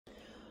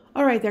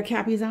All right there,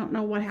 Cappies. I don't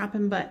know what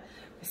happened, but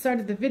I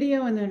started the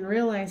video and then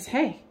realized,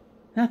 hey,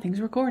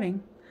 nothing's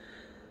recording.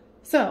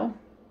 So,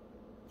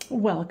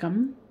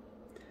 welcome.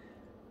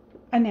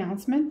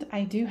 Announcement.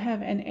 I do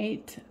have an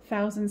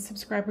 8,000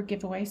 subscriber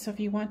giveaway, so if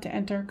you want to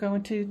enter, go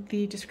into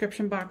the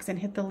description box and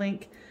hit the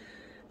link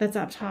that's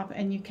up top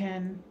and you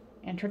can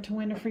enter to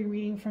win a free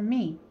reading from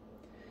me.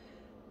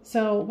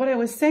 So what I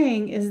was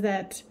saying is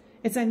that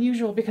it's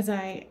unusual because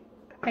I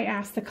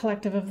asked the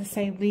collective of the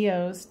Say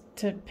Leos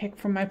to pick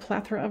from my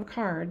plethora of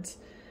cards,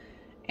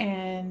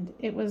 and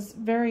it was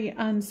very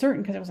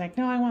uncertain because it was like,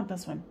 no, I want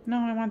this one. No,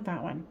 I want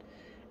that one.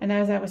 And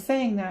as I was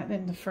saying that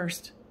in the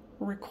first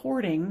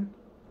recording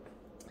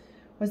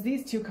was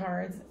these two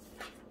cards,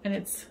 and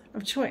it's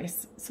of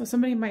choice. So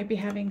somebody might be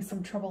having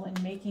some trouble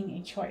in making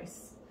a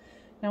choice.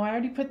 Now I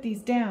already put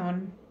these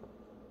down.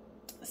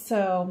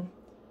 So,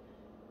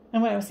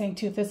 and what I was saying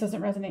too, if this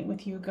doesn't resonate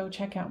with you, go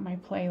check out my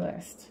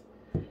playlist.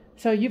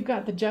 So you've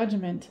got the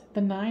Judgment,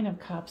 the Nine of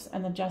Cups,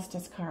 and the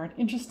Justice card.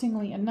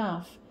 Interestingly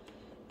enough,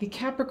 the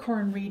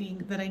Capricorn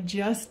reading that I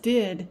just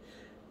did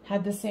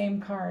had the same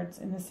cards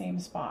in the same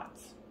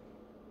spots.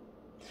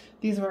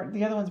 The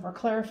other ones were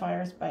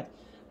clarifiers, but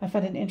I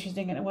found it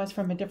interesting, and it was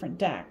from a different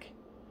deck.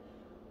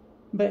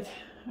 But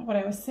what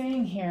I was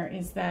saying here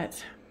is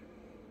that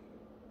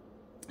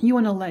you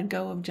want to let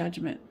go of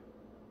judgment.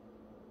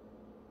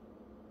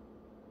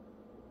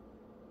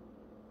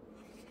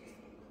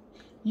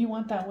 You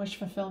want that wish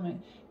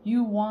fulfillment.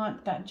 You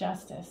want that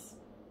justice.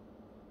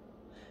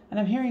 And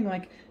I'm hearing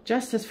like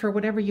justice for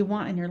whatever you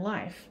want in your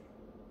life.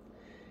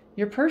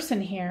 Your person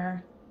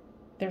here,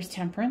 there's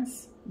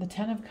Temperance, the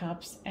Ten of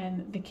Cups,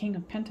 and the King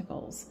of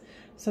Pentacles.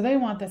 So they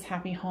want this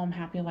happy home,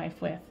 happy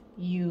life with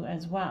you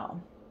as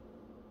well.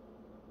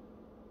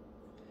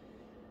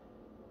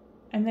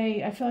 And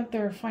I feel like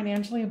they're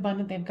financially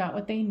abundant. They've got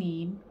what they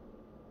need.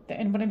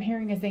 And what I'm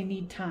hearing is they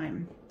need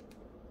time.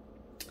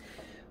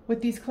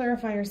 With these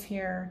clarifiers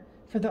here,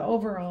 for the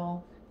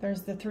overall,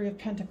 there's the Three of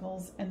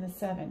Pentacles and the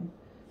Seven.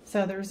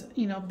 So there's,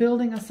 you know,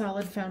 building a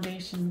solid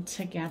foundation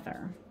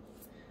together.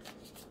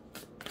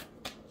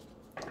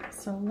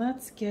 So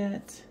let's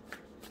get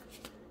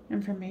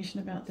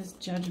information about this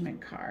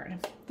Judgment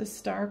card. The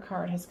Star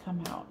card has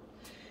come out.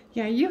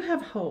 Yeah, you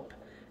have hope.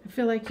 I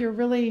feel like you're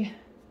really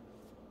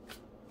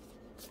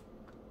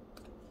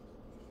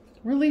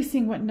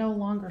releasing what no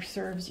longer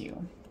serves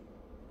you.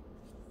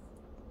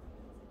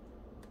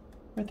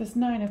 With this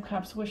Nine of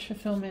Cups, wish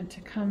fulfillment,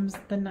 comes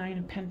the Nine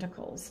of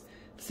Pentacles.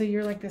 So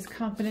you're like this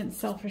confident,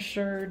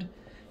 self-assured,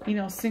 you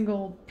know,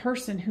 single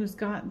person who's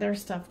got their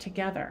stuff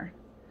together.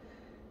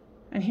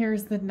 And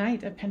here's the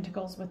Knight of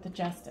Pentacles with the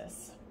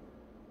Justice.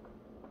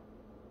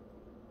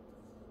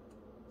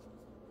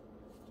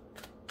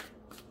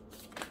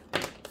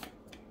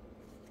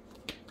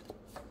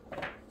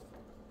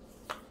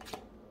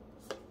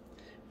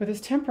 With this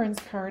Temperance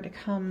card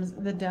comes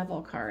the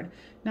Devil card.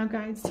 Now,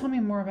 guides, tell me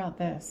more about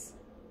this.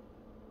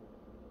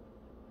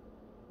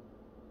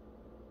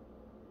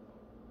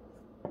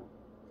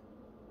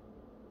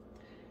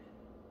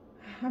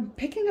 I'm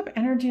picking up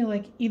energy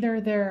like either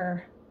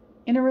they're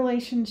in a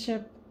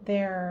relationship,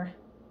 they're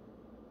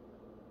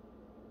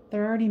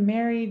already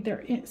married,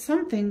 they're in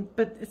something,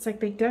 but it's like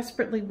they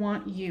desperately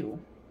want you.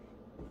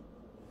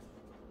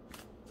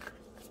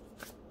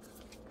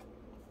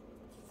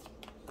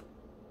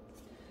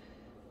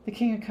 The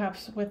King of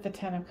Cups with the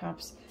Ten of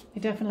Cups.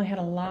 They definitely had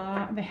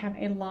they have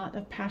a lot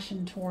of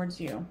passion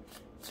towards you.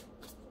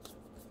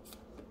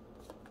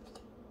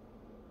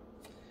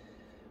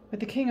 With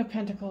the King of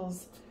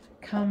Pentacles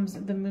comes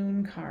the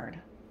Moon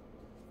card.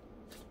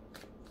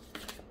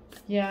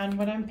 Yeah, and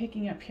what I'm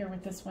picking up here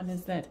with this one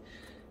is that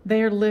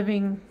they are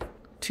living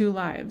two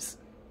lives.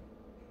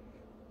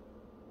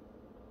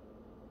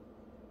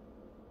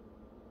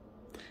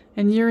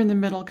 And you're in the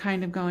middle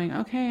kind of going,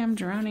 okay, I'm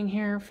drowning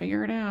here,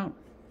 figure it out.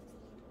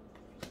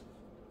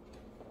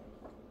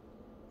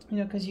 You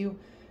know, because you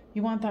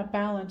want that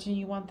balance and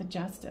you want the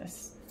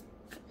justice.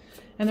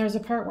 And there's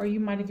a part where you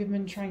might have even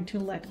been trying to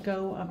let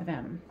go of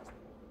them.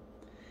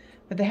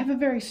 But they have a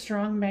very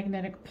strong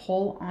magnetic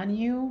pull on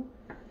you,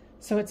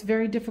 so it's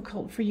very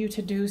difficult for you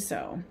to do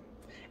so.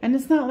 And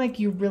it's not like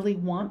you really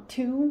want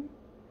to,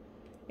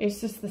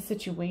 it's just the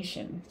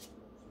situation.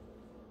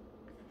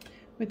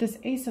 With this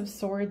Ace of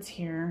Swords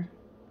here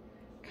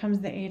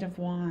comes the Eight of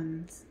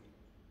Wands.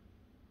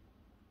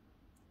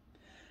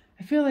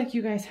 I feel like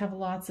you guys have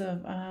lots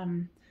of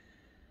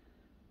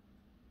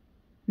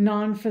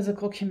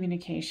non-physical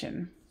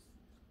communication.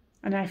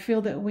 And I feel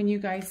that when you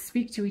guys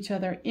speak to each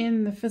other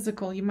in the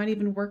physical, you might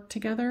even work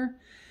together.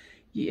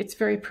 It's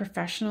very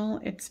professional.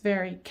 It's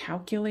very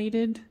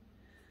calculated.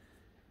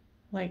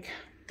 Like,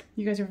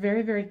 you guys are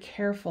very, very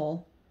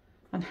careful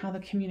on how the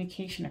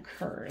communication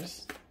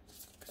occurs.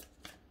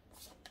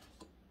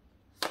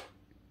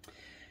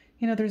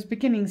 You know, there's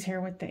beginnings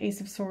here with the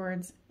Ace of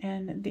Swords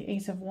and the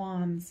Ace of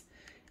Wands.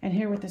 And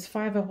here with this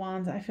Five of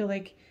Wands, I feel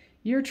like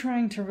you're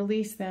trying to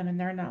release them and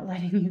they're not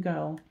letting you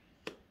go.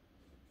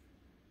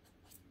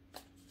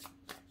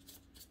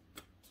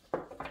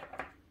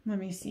 Let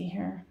me see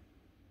here.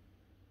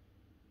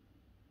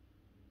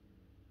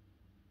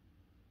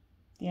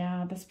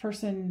 Yeah, this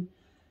person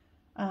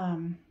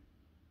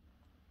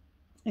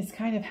is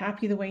kind of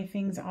happy the way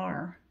things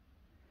are.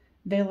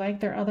 They like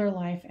their other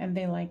life and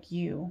they like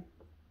you.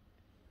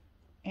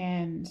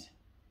 And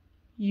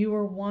you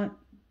are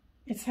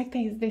it's like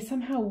they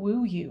somehow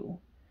woo you,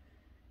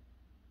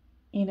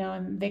 you know,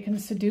 and they can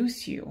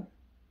seduce you,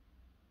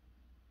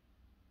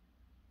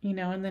 you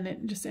know, and then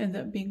it just ends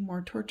up being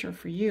more torture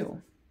for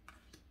you.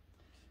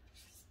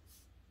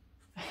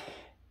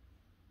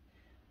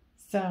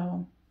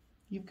 So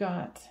you've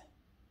got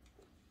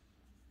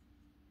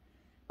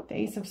the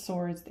Ace of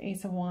Swords, the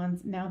Ace of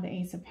Wands, now the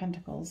Ace of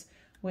Pentacles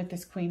with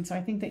this Queen. So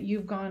I think that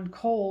you've gone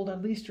cold,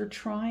 at least you're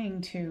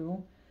trying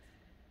to,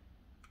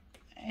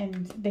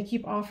 and they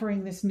keep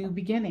offering this new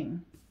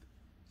beginning,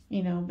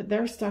 you know, but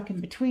they're stuck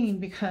in between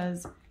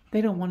because they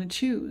don't want to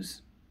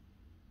choose.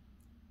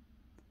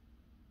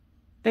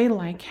 They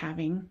like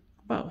having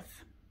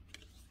both.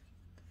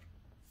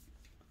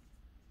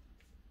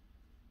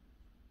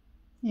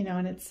 You know,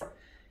 and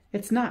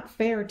it's not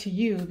fair to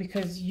you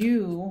because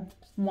you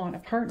want a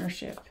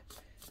partnership.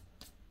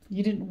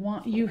 You didn't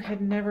want,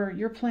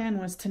 your plan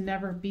was to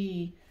never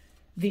be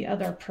the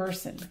other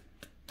person.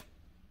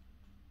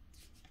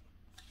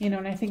 You know,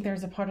 and I think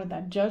there's a part of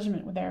that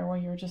judgment there where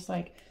you're just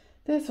like,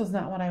 this was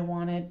not what I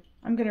wanted.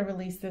 I'm going to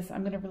release this.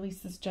 I'm going to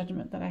release this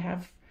judgment that I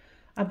have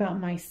about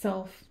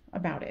myself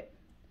about it.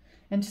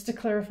 And just to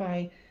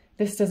clarify,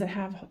 this doesn't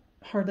have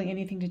hardly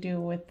anything to do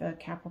with the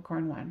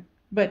Capricorn one,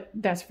 but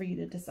that's for you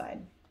to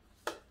decide.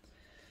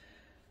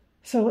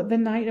 So the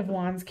Knight of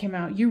Wands came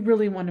out. You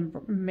really want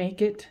to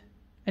make it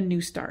a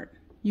new start.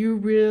 You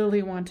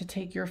really want to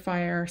take your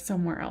fire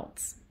somewhere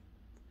else.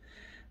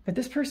 But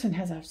this person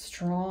has a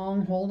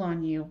strong hold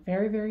on you.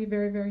 Very, very,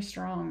 very, very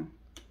strong.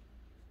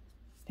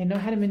 They know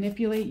how to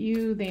manipulate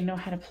you. They know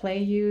how to play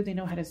you. They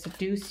know how to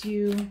seduce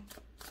you.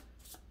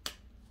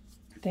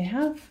 They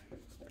have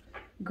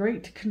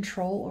great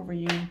control over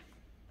you.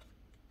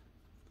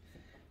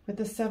 But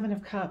the Seven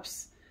of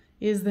Cups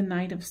is the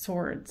Knight of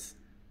Swords.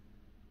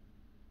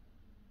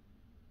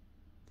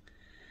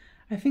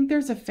 I think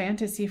there's a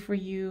fantasy for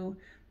you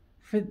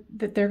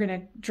that they're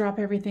going to drop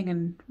everything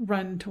and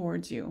run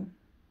towards you.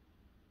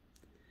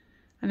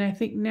 And I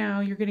think now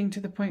you're getting to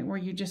the point where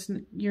you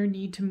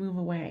need to move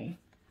away.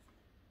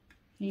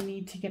 You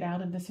need to get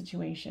out of the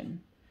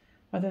situation.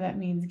 Whether that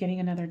means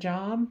getting another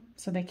job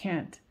so they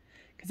can't,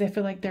 because I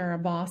feel like they're a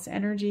boss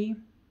energy.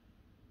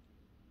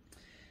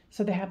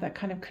 So they have that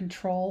kind of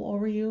control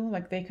over you.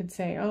 Like they could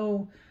say,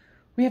 oh,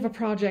 we have a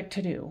project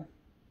to do.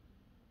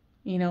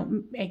 You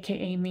know,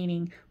 AKA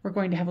meaning we're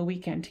going to have a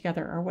weekend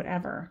together or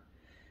whatever.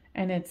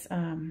 And it's,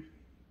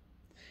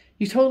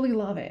 you totally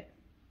love it,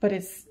 but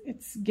it's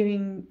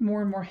getting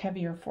more and more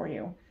heavier for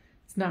you.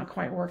 It's not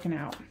quite working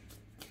out.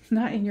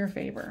 Not in your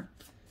favor.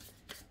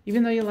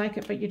 Even though you like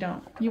it, but you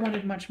don't. You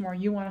wanted much more.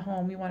 You want a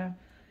home. You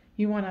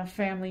want a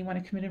family. You want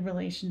a committed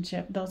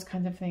relationship. Those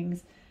kinds of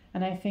things.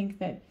 And I think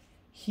that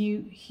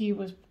he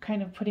was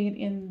kind of putting it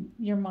in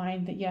your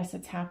mind that yes,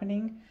 it's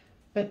happening.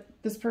 But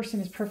this person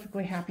is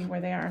perfectly happy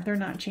where they are. They're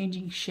not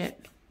changing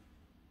shit.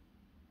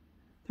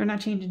 They're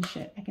not changing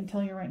shit. I can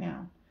tell you right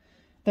now.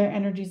 Their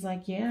energy's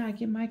like, yeah, I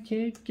get my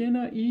cake,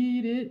 gonna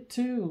eat it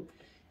too.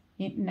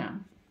 No.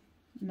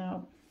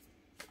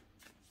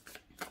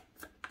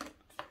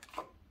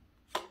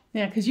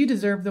 Yeah, because you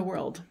deserve the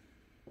world.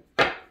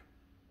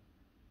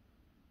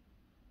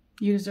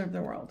 You deserve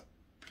the world.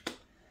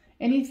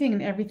 Anything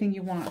and everything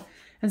you want.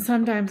 And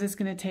sometimes it's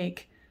going to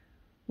take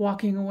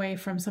walking away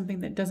from something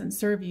that doesn't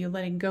serve you,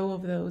 letting go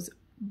of those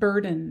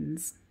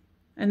burdens.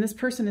 And this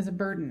person is a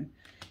burden.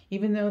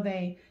 Even though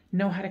they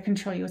know how to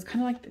control you. It's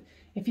kind of like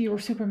if you were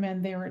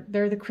Superman,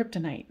 they're the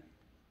kryptonite.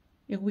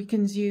 It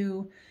weakens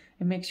you.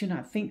 It makes you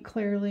not think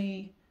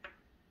clearly.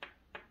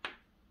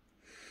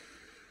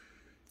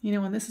 You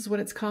know, and this is what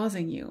it's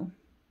causing you.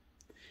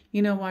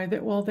 You know why?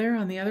 Well, they're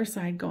on the other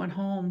side going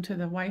home to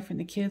the wife and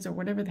the kids or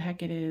whatever the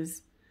heck it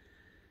is.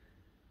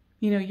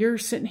 You know, you're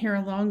sitting here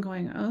alone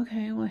going,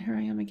 okay, well, here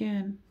I am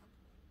again.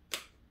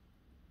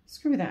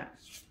 Screw that.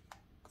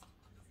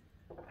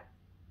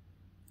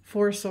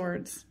 Four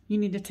Swords. You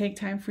need to take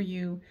time for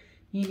you.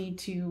 You need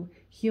to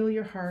heal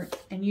your heart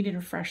and you need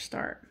a fresh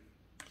start.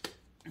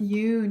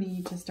 You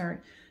need to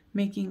start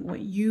making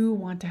what you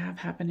want to have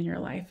happen in your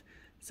life.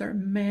 Start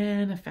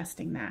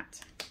manifesting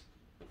that.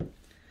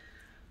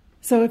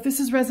 So if this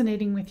is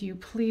resonating with you,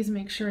 please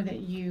make sure that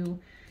you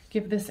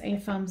give this a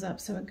thumbs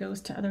up so it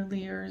goes to other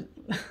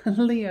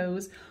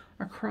Leos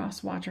or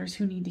cross watchers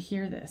who need to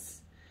hear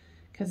this.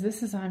 Because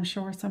this is, I'm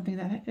sure, something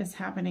that is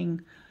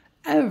happening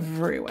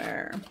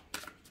everywhere.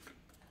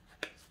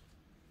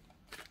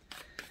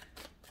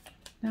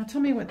 Now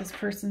tell me what this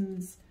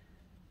person's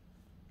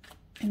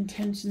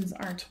intentions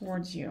are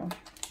towards you.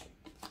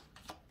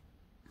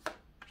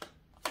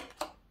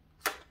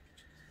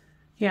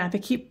 Yeah, they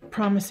keep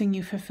promising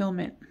you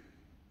fulfillment.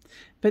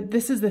 But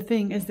this is the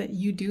thing, is that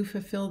you do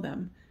fulfill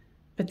them.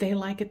 But they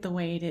like it the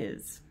way it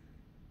is.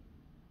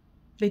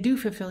 They do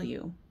fulfill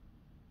you.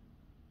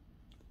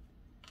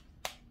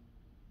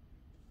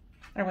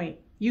 Or wait,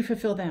 you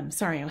fulfill them.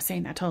 Sorry, I was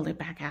saying that totally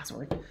back-ass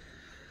word.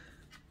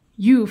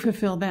 You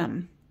fulfill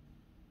them.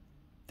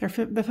 They're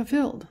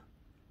fulfilled.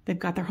 They've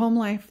got their home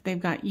life. They've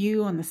got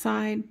you on the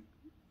side.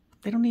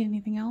 They don't need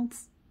anything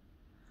else.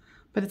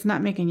 But it's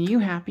not making you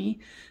happy.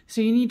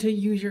 So you need to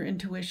use your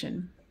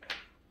intuition.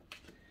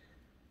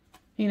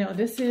 You know,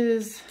 this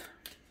is,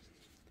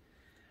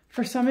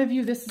 for some of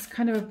you, this is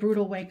kind of a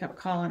brutal wake-up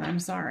call, and I'm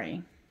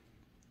sorry.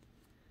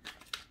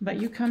 But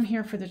you come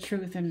here for the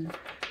truth, and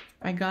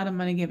by God, I'm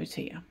going to give it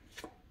to you.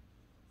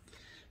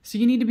 So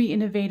you need to be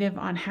innovative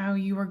on how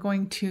you are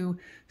going to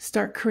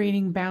start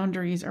creating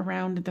boundaries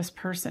around this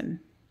person.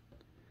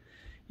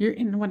 You're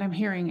in what I'm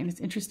hearing, and it's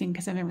interesting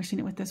because I've never seen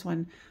it with this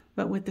one,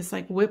 but with this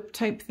like whip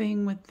type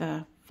thing with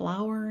the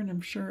flower, and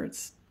I'm sure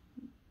it's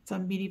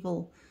some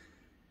medieval,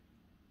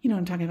 you know what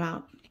I'm talking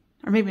about,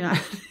 or maybe not,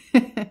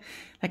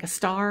 like a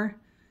star,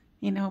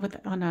 you know,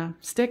 on a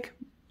stick.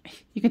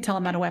 You can tell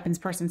I'm not a weapons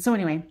person. So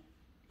anyway,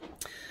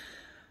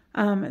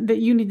 that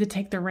you need to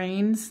take the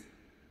reins.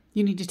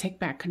 You need to take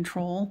back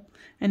control,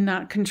 and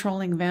not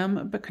controlling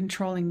them, but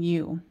controlling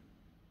you.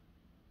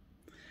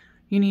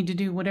 You need to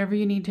do whatever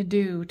you need to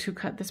do to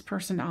cut this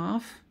person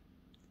off.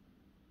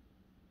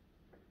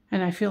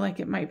 And I feel like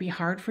it might be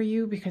hard for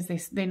you because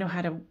they know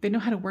how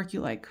to work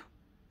you like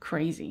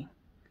crazy.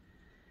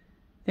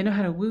 They know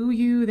how to woo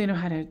you. They know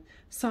how to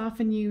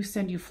soften you,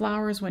 send you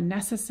flowers when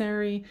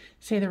necessary,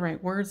 say the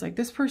right words. Like,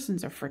 this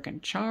person's a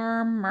freaking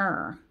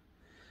charmer.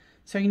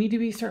 So you need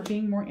to start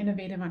being more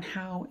innovative on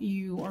how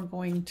you are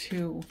going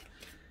to,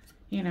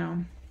 you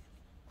know,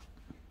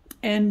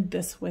 end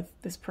this with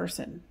this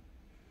person.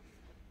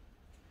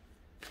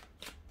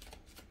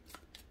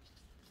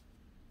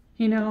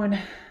 You know, and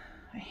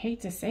I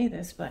hate to say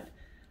this, but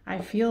I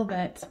feel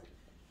that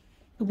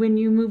when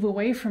you move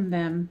away from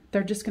them,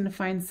 they're just going to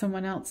find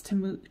someone else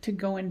to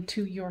go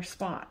into your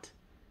spot.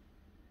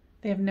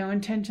 They have no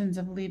intentions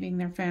of leaving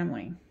their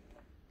family.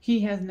 They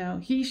have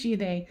no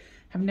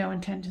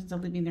intentions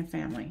of leaving their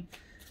family.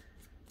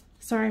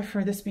 Sorry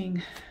for this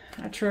being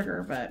a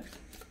trigger, but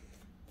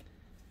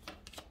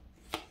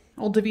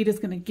old Davita's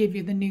going to give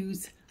you the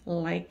news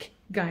like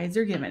guides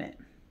are giving it.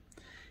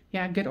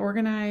 Yeah, get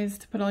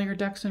organized, put all your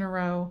ducks in a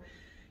row.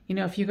 You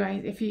know, if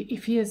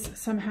he is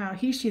somehow,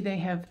 they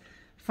have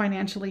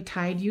financially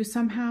tied you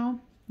somehow,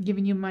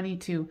 giving you money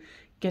to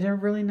get a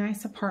really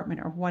nice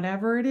apartment or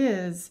whatever it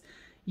is,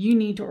 you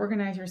need to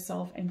organize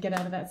yourself and get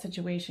out of that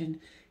situation,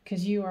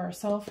 because you are a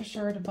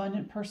self-assured,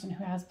 abundant person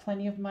who has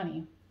plenty of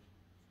money.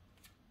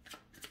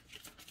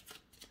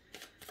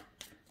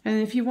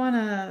 And if you want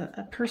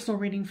a personal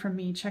reading from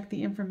me, check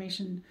the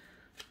information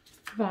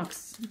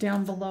box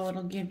down below.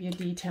 It'll give you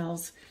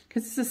details,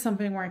 because this is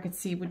something where I could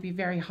see would be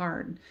very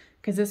hard,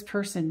 because this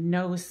person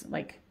knows,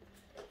 like,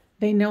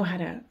 they know how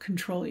to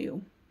control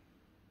you.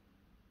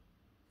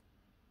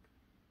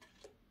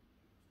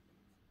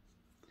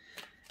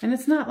 And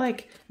it's not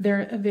like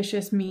they're a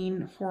vicious,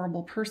 mean,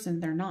 horrible person.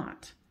 They're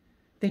not.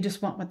 They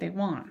just want what they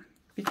want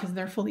because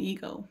they're full of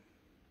ego.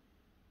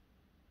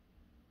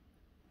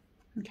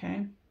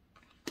 Okay?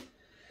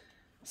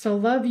 So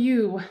love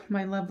you,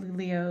 my lovely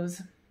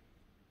Leos.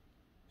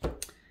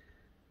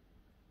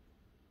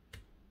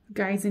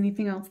 Guys,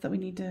 anything else that we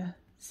need to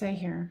say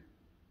here?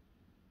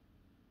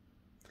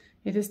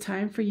 It is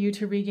time for you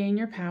to regain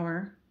your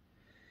power.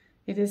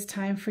 It is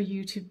time for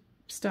you to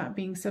stop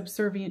being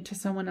subservient to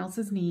someone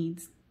else's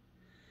needs.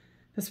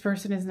 This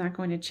person is not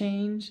going to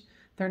change.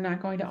 They're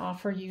not going to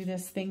offer you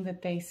this thing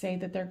that they say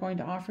that they're going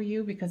to offer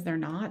you, because they're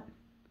not.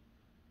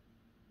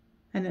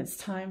 And it's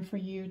time for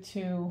you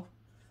to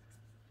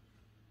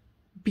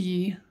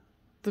be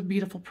the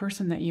beautiful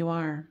person that you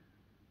are.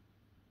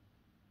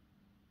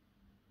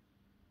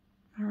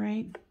 All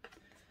right.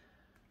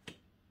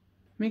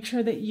 Make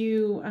sure that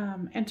you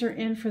enter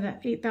in for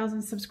that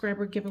 8,000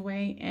 subscriber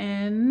giveaway,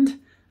 and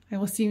I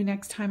will see you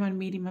next time on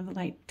Medium of the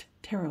Light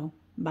Tarot.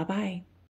 Bye-bye.